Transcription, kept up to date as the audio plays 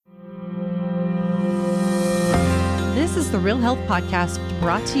is the Real Health Podcast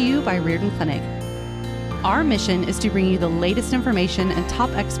brought to you by Riordan Clinic. Our mission is to bring you the latest information and top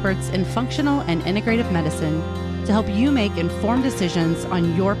experts in functional and integrative medicine to help you make informed decisions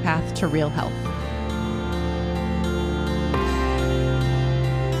on your path to real health.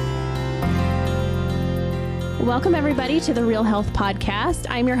 Welcome, everybody, to the Real Health Podcast.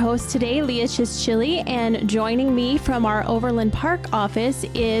 I'm your host today, Leah Chischili, and joining me from our Overland Park office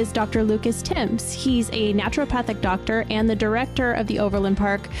is Dr. Lucas Timms. He's a naturopathic doctor and the director of the Overland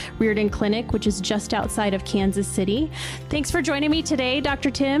Park Riordan Clinic, which is just outside of Kansas City. Thanks for joining me today, Dr.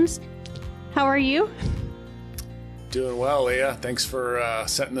 Timms. How are you? Doing well, Leah. Thanks for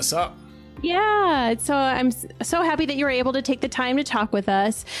setting this up. Yeah, so I'm so happy that you were able to take the time to talk with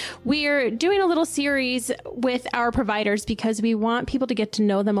us. We're doing a little series with our providers because we want people to get to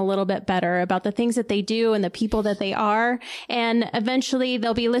know them a little bit better about the things that they do and the people that they are. And eventually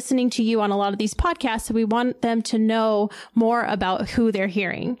they'll be listening to you on a lot of these podcasts. So we want them to know more about who they're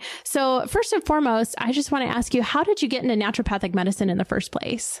hearing. So first and foremost, I just want to ask you, how did you get into naturopathic medicine in the first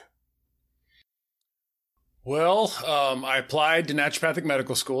place? Well, I applied to naturopathic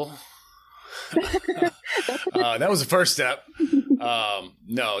medical school. That was the first step.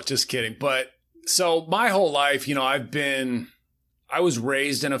 No, just kidding. But so my whole life, I was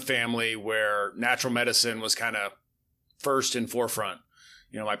raised in a family where natural medicine was kind of first and forefront.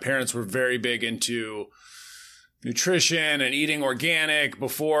 My parents were very big into nutrition and eating organic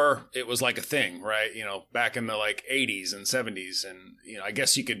before it was like a thing, right? Back in the like 80s and 70s. And, I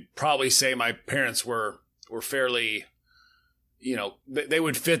guess you could probably say my parents were fairly, they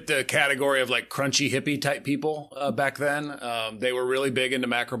would fit the category of like crunchy hippie type people back then. They were really big into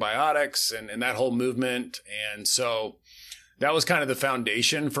macrobiotics and that whole movement. And so that was kind of the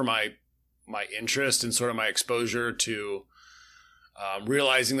foundation for my interest and sort of my exposure to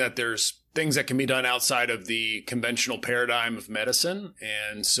realizing that there's things that can be done outside of the conventional paradigm of medicine.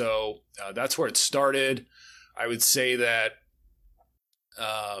 And so that's where it started. I would say that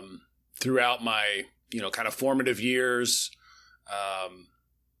throughout my, kind of formative years,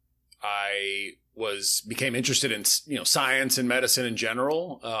 I became interested in, science and medicine in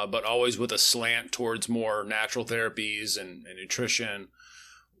general, but always with a slant towards more natural therapies and nutrition.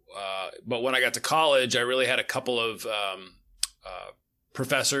 But when I got to college, I really had a couple of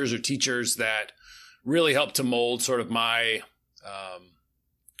professors or teachers that really helped to mold sort of my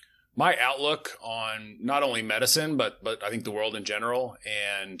outlook on not only medicine, but I think the world in general.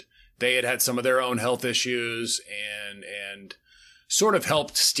 And they had some of their own health issues and sort of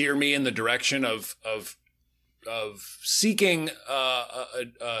helped steer me in the direction of seeking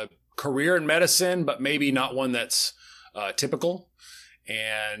a career in medicine, but maybe not one that's typical.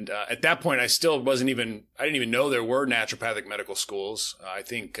 And at that point, I didn't even know there were naturopathic medical schools. I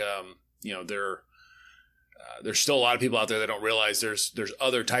think there's still a lot of people out there that don't realize there's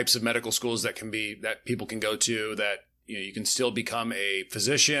other types of medical schools that people can go to that. You can still become a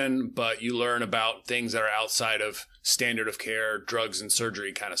physician, but you learn about things that are outside of standard of care, drugs and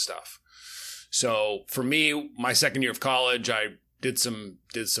surgery kind of stuff. So for me, my second year of college, I did some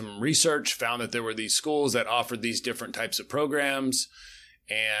research, found that there were these schools that offered these different types of programs.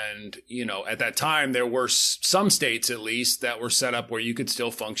 And, at that time, there were some states, at least, that were set up where you could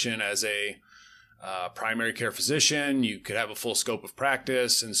still function as a primary care physician. You could have a full scope of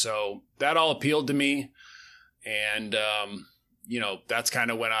practice. And so that all appealed to me. And, that's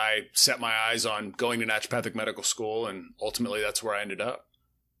kind of when I set my eyes on going to naturopathic medical school. And ultimately, that's where I ended up.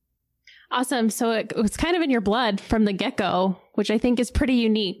 Awesome. So it was kind of in your blood from the get-go, which I think is pretty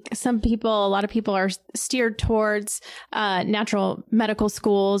unique. A lot of people are steered towards natural medical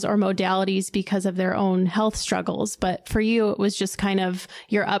schools or modalities because of their own health struggles. But for you, it was just kind of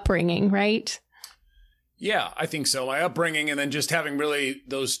your upbringing, right? Yeah, I think so. My upbringing, and then just having really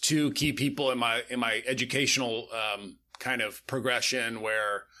those two key people in my educational kind of progression,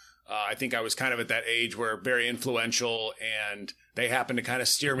 where I think I was kind of at that age where very influential, and they happened to kind of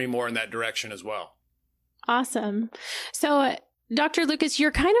steer me more in that direction as well. Awesome. So, Dr. Lucas,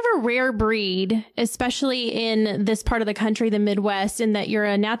 you're kind of a rare breed, especially in this part of the country, the Midwest, in that you're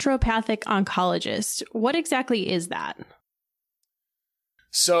a naturopathic oncologist. What exactly is that?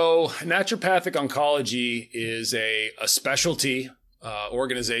 So naturopathic oncology is a specialty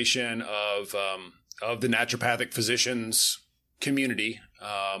organization of the naturopathic physicians community,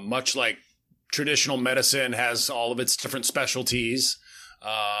 much like traditional medicine has all of its different specialties.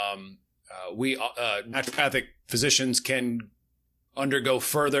 Naturopathic physicians can undergo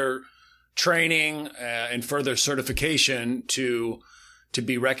further training and further certification to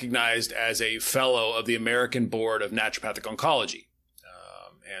be recognized as a fellow of the American Board of Naturopathic Oncology.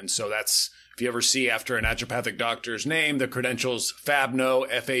 And so that's, if you ever see after a naturopathic doctor's name, the credentials FABNO,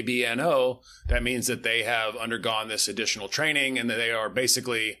 FABNO, that means that they have undergone this additional training and that they are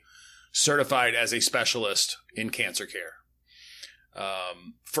basically certified as a specialist in cancer care.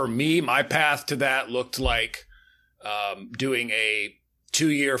 For me, my path to that looked like doing a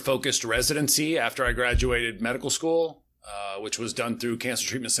 2-year focused residency after I graduated medical school, which was done through Cancer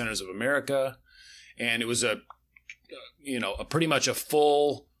Treatment Centers of America. And it was a pretty much a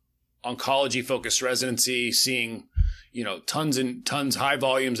full oncology focused residency, seeing, tons and tons, high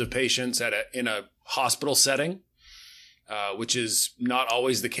volumes of patients in a hospital setting, which is not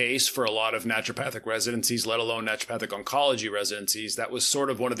always the case for a lot of naturopathic residencies, let alone naturopathic oncology residencies. That was sort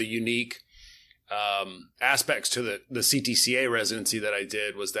of one of the unique aspects to the CTCA residency that I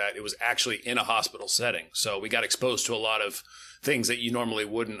did, was that it was actually in a hospital setting. So we got exposed to a lot of things that you normally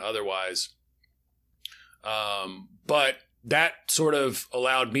wouldn't otherwise. But that sort of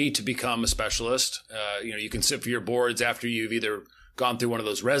allowed me to become a specialist. You can sit for your boards after you've either gone through one of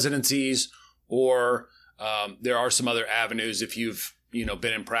those residencies, or there are some other avenues. If you've,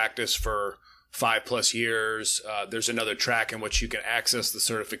 been in practice for 5+ years, there's another track in which you can access the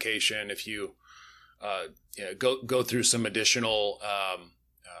certification. If you go through some additional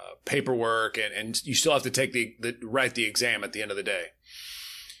paperwork, and you still have to write the exam at the end of the day.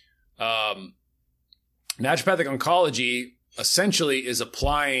 Naturopathic oncology essentially is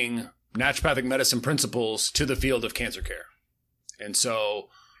applying naturopathic medicine principles to the field of cancer care. And so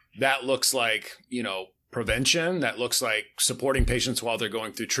that looks like, prevention. That looks like supporting patients while they're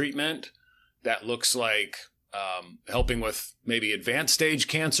going through treatment. That looks like helping with maybe advanced stage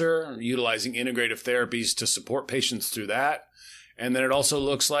cancer, utilizing integrative therapies to support patients through that. And then it also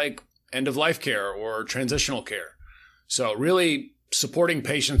looks like end-of-life care or transitional care. So really supporting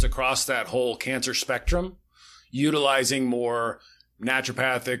patients across that whole cancer spectrum, utilizing more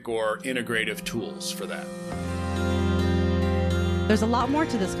naturopathic or integrative tools for that. There's a lot more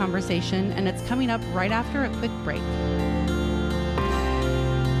to this conversation, and it's coming up right after a quick break.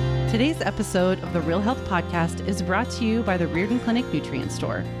 Today's episode of the Real Health Podcast is brought to you by the Riordan Clinic Nutrient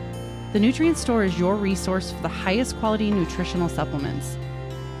Store. The Nutrient Store is your resource for the highest quality nutritional supplements.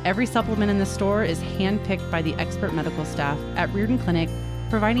 Every supplement in the store is handpicked by the expert medical staff at Riordan Clinic,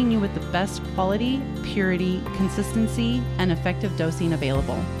 providing you with the best quality, purity, consistency, and effective dosing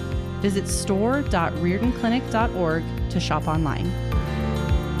available. Visit store.riordanclinic.org to shop online.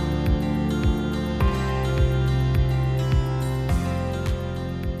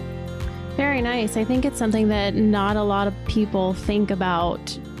 Very nice. I think it's something that not a lot of people think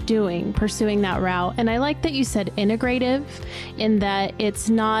about pursuing that route. And I like that you said integrative, in that it's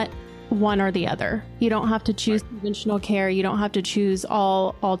not one or the other. You don't have to choose conventional care. You don't have to choose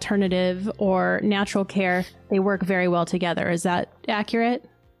all alternative or natural care. They work very well together. Is that accurate?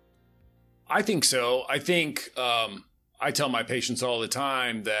 I think so. I think I tell my patients all the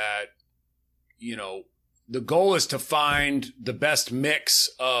time that, the goal is to find the best mix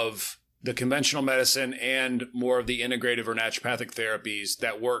of the conventional medicine and more of the integrative or naturopathic therapies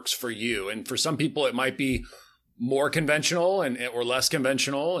that works for you. And for some people, it might be more conventional or less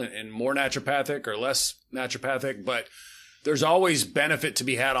conventional, and more naturopathic or less naturopathic, but there's always benefit to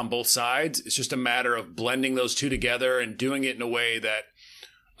be had on both sides. It's just a matter of blending those two together and doing it in a way that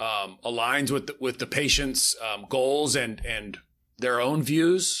aligns with the patient's goals and their own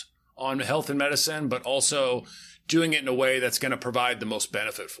views on health and medicine, but also doing it in a way that's going to provide the most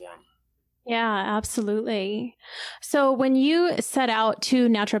benefit for them. Yeah, absolutely. So when you set out to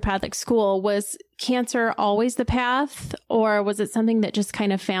naturopathic school, was cancer always the path, or was it something that just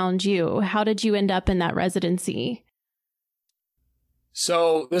kind of found you? How did you end up in that residency?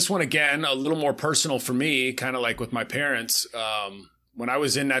 So this one, again, a little more personal for me, kind of like with my parents. When I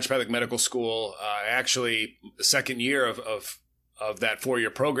was in naturopathic medical school, actually the second year of that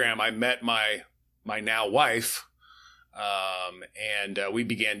 4-year program, I met my now wife. And we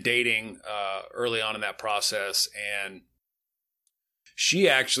began dating early on in that process, and she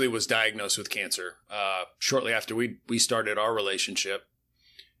actually was diagnosed with cancer shortly after we started our relationship.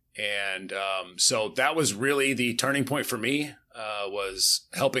 And so that was really the turning point for me, was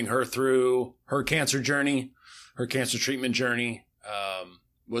helping her through her cancer journey, her cancer treatment journey,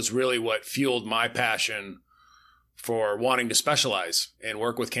 was really what fueled my passion for wanting to specialize and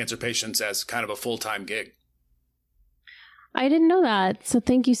work with cancer patients as kind of a full-time gig. I didn't know that. So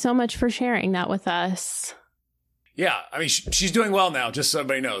thank you so much for sharing that with us. Yeah. I mean, she's doing well now, just so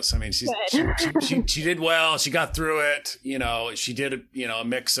everybody knows. I mean, she did well. She got through it. She did, a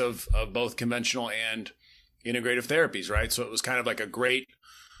mix of both conventional and integrative therapies, right? So it was kind of like a great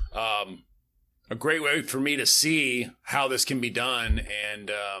a great way for me to see how this can be done,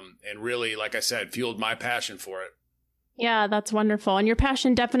 and really, like I said, fueled my passion for it. Yeah, that's wonderful. And your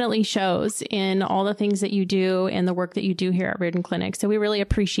passion definitely shows in all the things that you do and the work that you do here at Riordan Clinic. So we really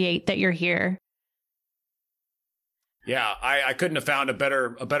appreciate that you're here. Yeah, I couldn't have found a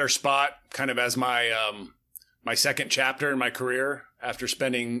better spot kind of as my my second chapter in my career after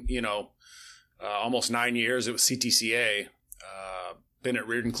spending, almost 9 years at CTCA. Been at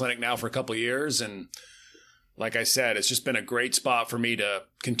Riordan Clinic now for a couple of years. And like I said, it's just been a great spot for me to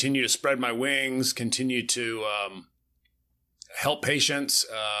continue to spread my wings, continue to help patients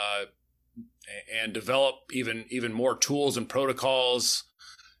and develop even more tools and protocols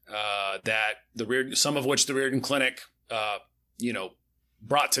that some of which the Riordan Clinic,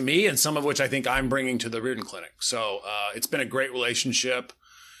 brought to me, and some of which I think I'm bringing to the Riordan Clinic. So it's been a great relationship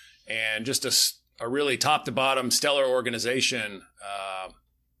and just a really top to bottom stellar organization.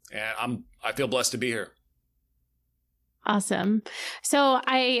 And I feel blessed to be here. Awesome. So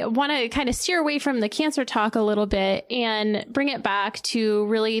I want to kind of steer away from the cancer talk a little bit and bring it back to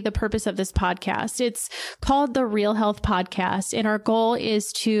really the purpose of this podcast. It's called the Real Health Podcast, and our goal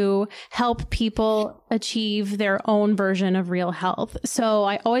is to help people achieve their own version of real health. So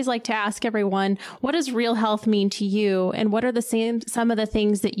I always like to ask everyone, what does real health mean to you? And what are some of the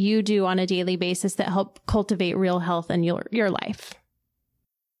things that you do on a daily basis that help cultivate real health in your life?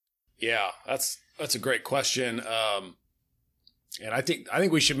 Yeah, that's a great question. And I think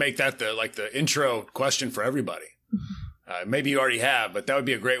we should make that the intro question for everybody. Maybe you already have, but that would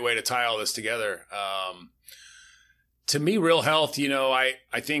be a great way to tie all this together. To me, real health, I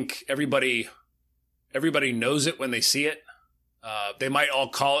think everybody knows it when they see it. They might all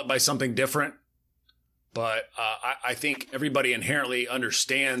call it by something different, but I think everybody inherently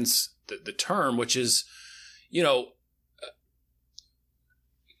understands the term, which is,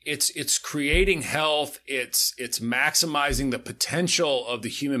 it's creating health. It's maximizing the potential of the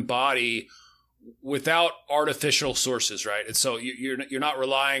human body without artificial sources, right? And so you're not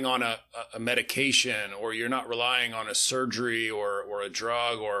relying on a medication, or you're not relying on a surgery or a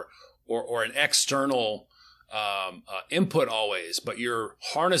drug or an external input always, but you're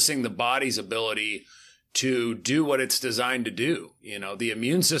harnessing the body's ability to do what it's designed to do. The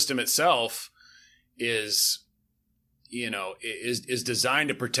immune system itself is designed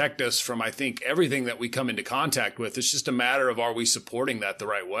to protect us from, I think, everything that we come into contact with. It's just a matter of, are we supporting that the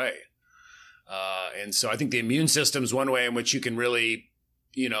right way? And so I think the immune system is one way in which you can really,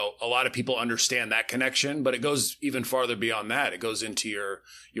 a lot of people understand that connection, but it goes even farther beyond that. It goes into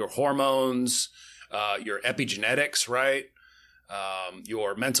your hormones, your epigenetics, right?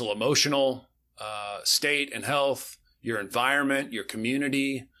 Your mental, emotional state and health, your environment, your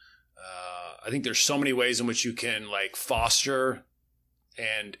community. I think there's so many ways in which you can foster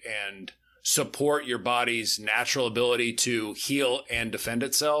and support your body's natural ability to heal and defend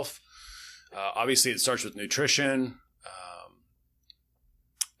itself. Obviously, it starts with nutrition.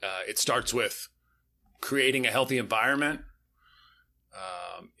 It starts with creating a healthy environment.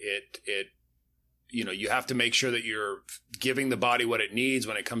 You have to make sure that you're giving the body what it needs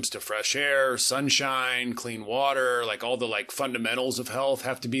when it comes to fresh air, sunshine, clean water, all the fundamentals of health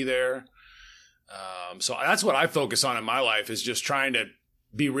have to be there. So that's what I focus on in my life, is just trying to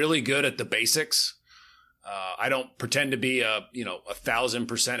be really good at the basics. I don't pretend to be a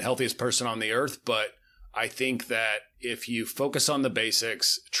 1,000% healthiest person on the earth, but I think that if you focus on the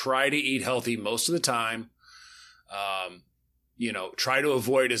basics, try to eat healthy most of the time, try to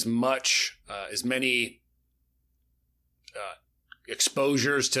avoid as many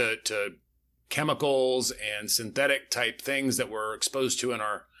exposures to chemicals and synthetic type things that we're exposed to in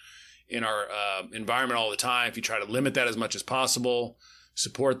our environment all the time. If you try to limit that as much as possible,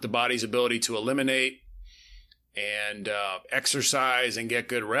 support the body's ability to eliminate, and exercise and get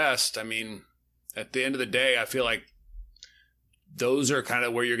good rest. I mean, at the end of the day, I feel like those are kind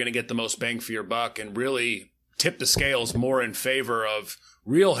of where you're going to get the most bang for your buck and really tip the scales more in favor of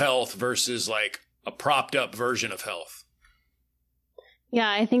real health versus a propped up version of health. Yeah,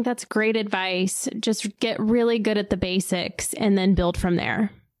 I think that's great advice. Just get really good at the basics and then build from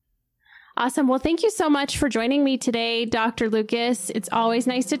there. Awesome. Well, thank you so much for joining me today, Dr. Lucas. It's always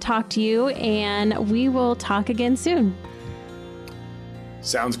nice to talk to you, and we will talk again soon.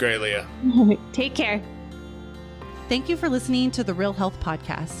 Sounds great, Leah. Take care. Thank you for listening to the Real Health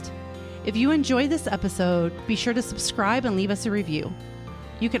Podcast. If you enjoyed this episode, be sure to subscribe and leave us a review.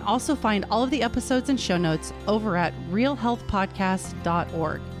 You can also find all of the episodes and show notes over at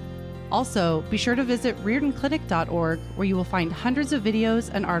realhealthpodcast.org. Also, be sure to visit riordanclinic.org, where you will find hundreds of videos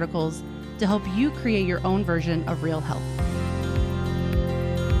and articles to help you create your own version of real health.